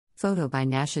Photo by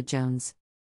Nasha Jones.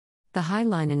 The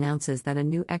Highline announces that a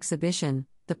new exhibition,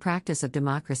 The Practice of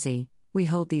Democracy, We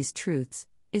Hold These Truths,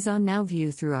 is on Now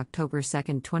View through October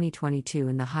 2, 2022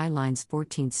 in the Highline's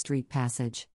 14th Street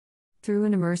Passage. Through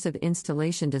an immersive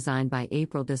installation designed by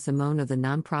April de Simone of the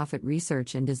nonprofit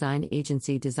research and design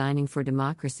agency Designing for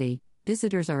Democracy,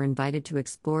 visitors are invited to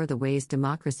explore the ways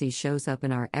democracy shows up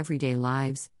in our everyday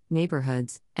lives,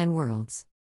 neighborhoods, and worlds.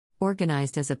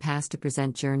 Organized as a past to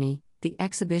present journey, the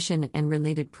exhibition and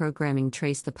related programming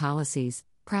trace the policies,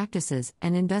 practices,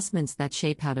 and investments that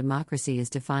shape how democracy is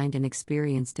defined and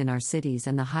experienced in our cities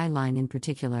and the Highline in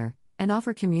particular, and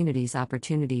offer communities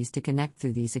opportunities to connect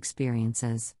through these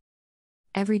experiences.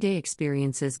 Everyday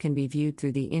experiences can be viewed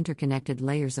through the interconnected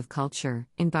layers of culture,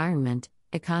 environment,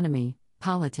 economy,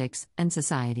 politics, and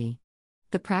society.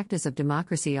 The practice of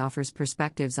democracy offers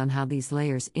perspectives on how these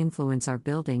layers influence our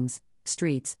buildings,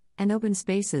 streets, and open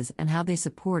spaces and how they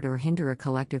support or hinder a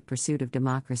collective pursuit of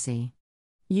democracy.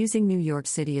 Using New York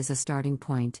City as a starting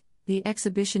point, the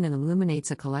exhibition illuminates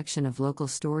a collection of local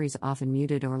stories often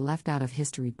muted or left out of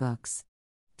history books.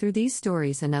 Through these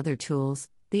stories and other tools,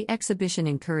 the exhibition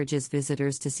encourages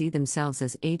visitors to see themselves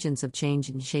as agents of change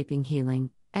in shaping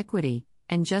healing, equity,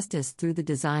 and justice through the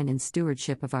design and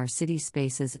stewardship of our city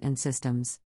spaces and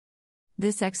systems.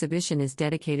 This exhibition is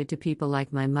dedicated to people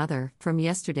like my mother, from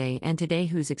yesterday and today,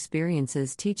 whose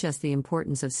experiences teach us the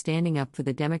importance of standing up for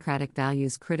the democratic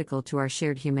values critical to our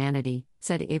shared humanity,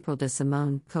 said April de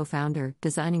Simone, co-founder,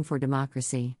 Designing for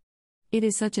Democracy. It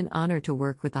is such an honor to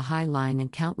work with the Highline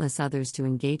and countless others to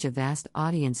engage a vast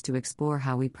audience to explore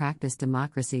how we practice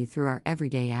democracy through our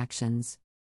everyday actions.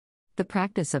 The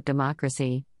practice of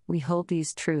democracy, we hold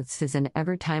these truths, is an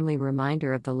ever-timely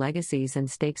reminder of the legacies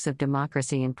and stakes of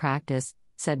democracy in practice,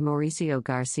 said Mauricio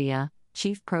Garcia,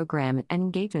 Chief Program and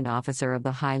Engagement Officer of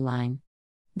the Highline.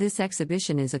 This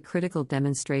exhibition is a critical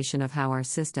demonstration of how our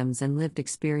systems and lived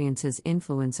experiences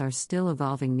influence our still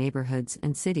evolving neighborhoods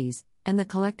and cities, and the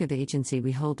collective agency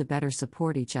we hold to better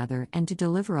support each other and to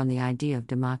deliver on the idea of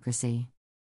democracy.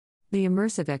 The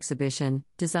immersive exhibition,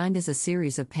 designed as a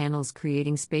series of panels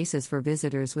creating spaces for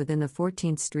visitors within the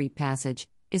 14th Street Passage,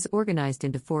 is organized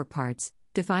into 4 parts: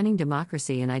 defining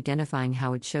democracy and identifying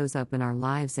how it shows up in our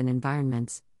lives and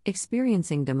environments,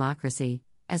 experiencing democracy,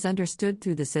 as understood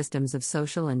through the systems of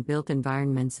social and built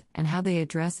environments and how they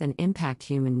address and impact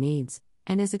human needs,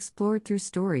 and is explored through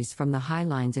stories from the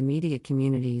Highline's immediate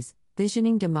communities,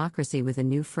 visioning democracy with a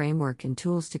new framework and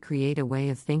tools to create a way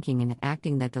of thinking and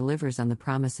acting that delivers on the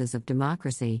promises of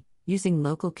democracy, using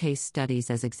local case studies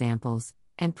as examples,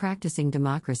 and practicing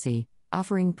democracy,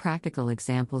 offering practical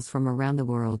examples from around the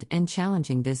world and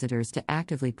challenging visitors to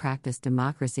actively practice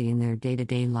democracy in their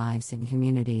day-to-day lives and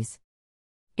communities.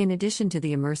 In addition to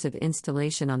the immersive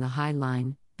installation on the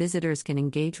Highline, visitors can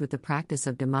engage with the practice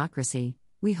of democracy.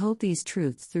 We hold these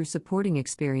truths through supporting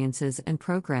experiences and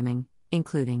programming,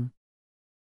 including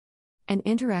an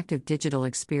interactive digital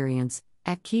experience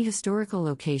at key historical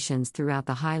locations throughout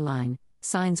the Highline,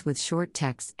 signs with short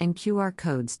text and QR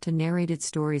codes to narrated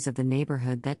stories of the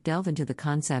neighborhood that delve into the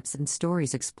concepts and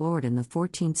stories explored in the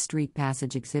 14th Street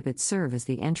Passage exhibits serve as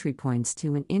the entry points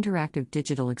to an interactive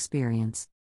digital experience.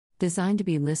 Designed to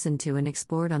be listened to and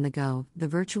explored on the go, the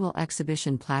virtual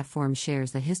exhibition platform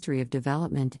shares the history of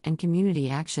development and community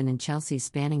action in Chelsea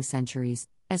spanning centuries,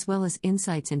 as well as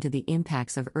insights into the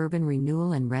impacts of urban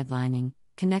renewal and redlining,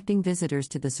 connecting visitors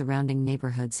to the surrounding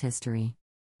neighborhood's history.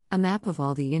 A map of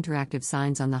all the interactive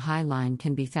signs on the Highline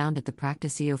can be found at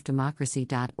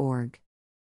thepracticeofdemocracy.org.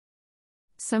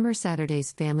 Summer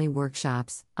Saturdays Family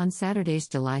Workshops, on Saturdays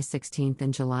July 16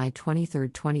 and July 23,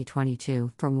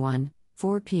 2022, from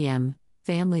 1-4 p.m.,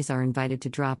 families are invited to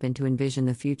drop in to envision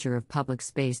the future of public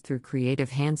space through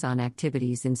creative hands-on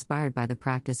activities inspired by the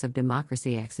Practice of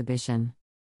Democracy exhibition.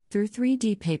 Through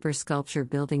 3D paper sculpture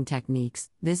building techniques,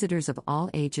 visitors of all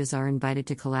ages are invited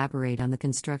to collaborate on the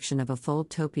construction of a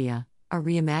Foldtopia, a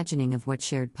reimagining of what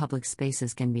shared public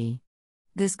spaces can be.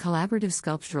 This collaborative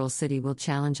sculptural city will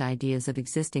challenge ideas of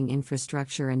existing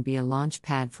infrastructure and be a launch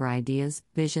pad for ideas,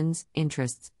 visions,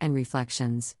 interests, and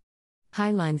reflections.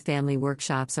 Highline family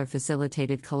workshops are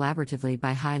facilitated collaboratively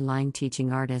by Highline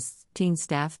teaching artists, teen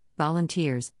staff,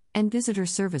 volunteers, and visitor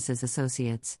services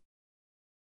associates.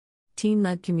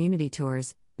 Teen-led community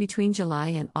tours. Between July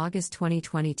and August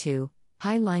 2022,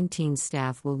 Highline teen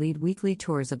staff will lead weekly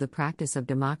tours of the Practice of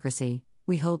Democracy.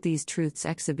 We hold these truths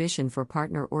exhibition for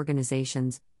partner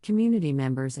organizations, community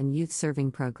members, and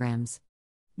youth-serving programs.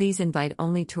 These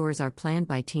invite-only tours are planned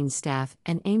by teen staff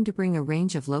and aim to bring a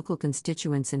range of local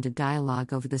constituents into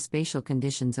dialogue over the spatial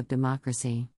conditions of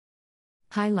democracy.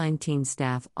 Highline Teen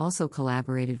staff also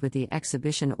collaborated with the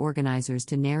exhibition organizers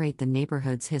to narrate the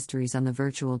neighborhood's histories on the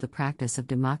virtual The Practice of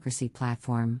Democracy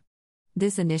platform.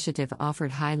 This initiative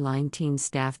offered Highline Teen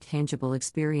staff tangible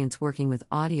experience working with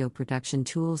audio production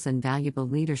tools and valuable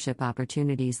leadership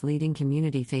opportunities leading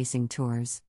community-facing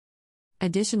tours.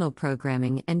 Additional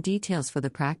programming and details for the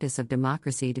Practice of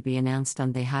Democracy to be announced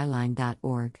on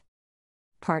thehighline.org.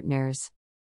 Partners.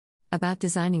 About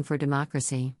Designing for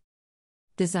Democracy.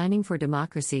 Designing for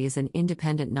Democracy is an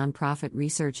independent nonprofit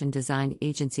research and design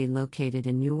agency located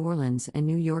in New Orleans and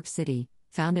New York City,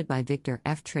 founded by Victor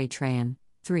F. Trey-Tran,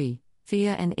 3,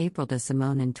 Fia and April de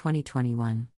Simone in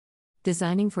 2021.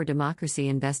 Designing for Democracy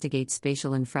investigates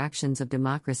spatial infractions of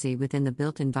democracy within the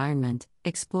built environment,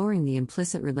 exploring the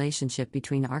implicit relationship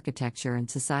between architecture and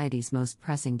society's most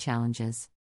pressing challenges.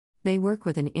 They work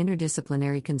with an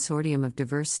interdisciplinary consortium of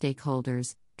diverse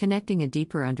stakeholders, connecting a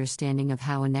deeper understanding of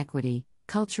how inequity,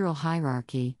 cultural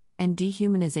hierarchy, and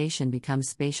dehumanization become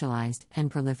spatialized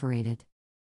and proliferated.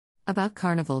 About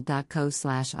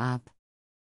Carnival.co/op.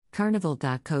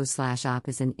 Carnival.co/op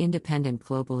is an independent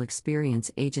global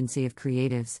experience agency of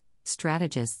creatives,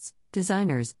 strategists,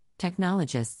 designers,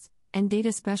 technologists, and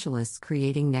data specialists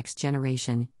creating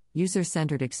next-generation,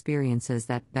 user-centered experiences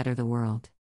that better the world.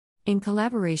 In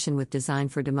collaboration with Design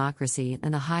for Democracy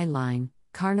and the Highline,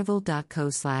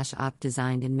 Carnival.co/op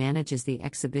designed and manages the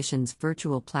exhibition's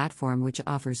virtual platform, which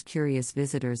offers curious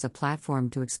visitors a platform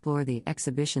to explore the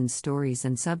exhibition's stories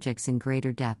and subjects in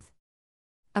greater depth.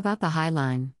 About the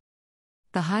Highline.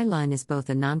 The Highline is both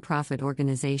a nonprofit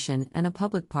organization and a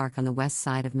public park on the west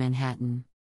side of Manhattan.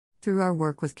 Through our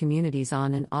work with communities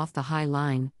on and off the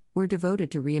Highline, we're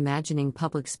devoted to reimagining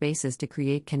public spaces to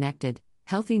create connected,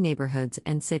 healthy neighborhoods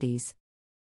and cities.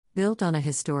 Built on a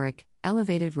historic,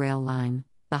 elevated rail line,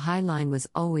 the Highline was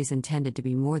always intended to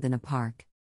be more than a park.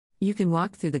 You can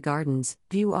walk through the gardens,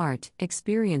 view art,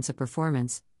 experience a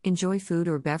performance, enjoy food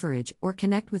or beverage, or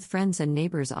connect with friends and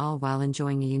neighbors, all while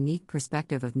enjoying a unique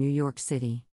perspective of New York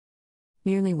City.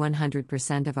 Nearly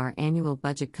 100% of our annual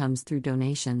budget comes through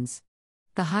donations.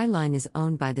 The Highline is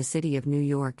owned by the City of New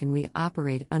York and we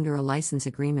operate under a license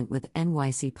agreement with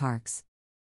NYC Parks.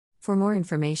 For more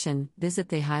information, visit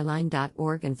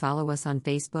thehighline.org and follow us on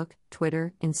Facebook,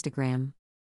 Twitter, Instagram.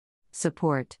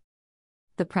 Support.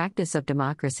 The Practice of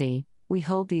Democracy. We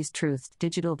hold these truths.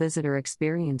 Digital visitor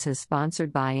experiences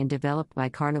sponsored by and developed by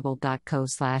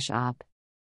Carnival.co/op.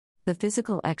 The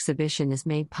physical exhibition is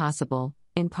made possible,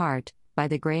 in part, by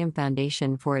the Graham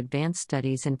Foundation for Advanced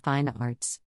Studies in Fine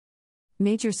Arts.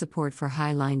 Major support for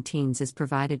Highline Teens is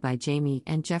provided by Jamie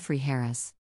and Jeffrey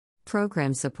Harris.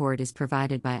 Program support is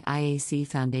provided by IAC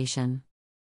Foundation.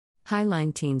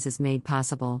 Highline Teens is made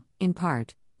possible, in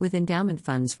part, with endowment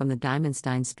funds from the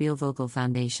Diamondstein Spielvogel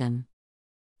Foundation.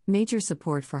 Major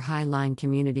support for Highline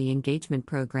community engagement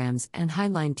programs and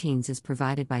Highline Teens is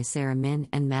provided by Sarah Min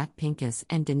and Matt Pincus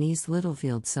and Denise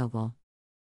Littlefield-Sobel.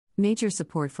 Major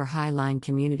support for Highline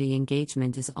community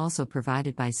engagement is also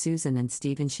provided by Susan and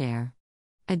Stephen Scher.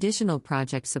 Additional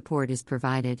project support is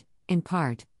provided, in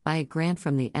part, by a grant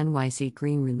from the NYC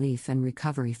Green Relief and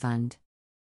Recovery Fund.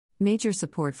 Major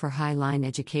support for Highline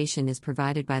education is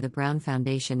provided by the Brown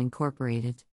Foundation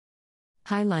Incorporated.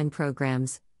 Highline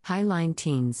programs, Highline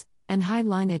Teens, and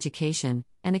Highline Education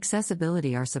and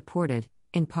Accessibility are supported,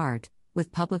 in part,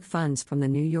 with public funds from the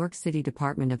New York City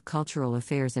Department of Cultural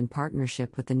Affairs in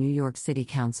partnership with the New York City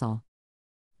Council.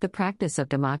 The Practice of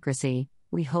Democracy.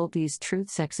 We Hold These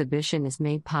Truths exhibition is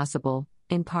made possible,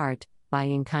 in part, by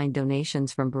in-kind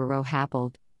donations from Burrow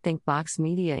Happold, ThinkBox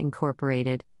Media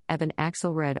Incorporated, Evan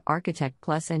Axelred Architect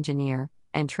Plus Engineer,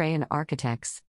 and Trayan Architects.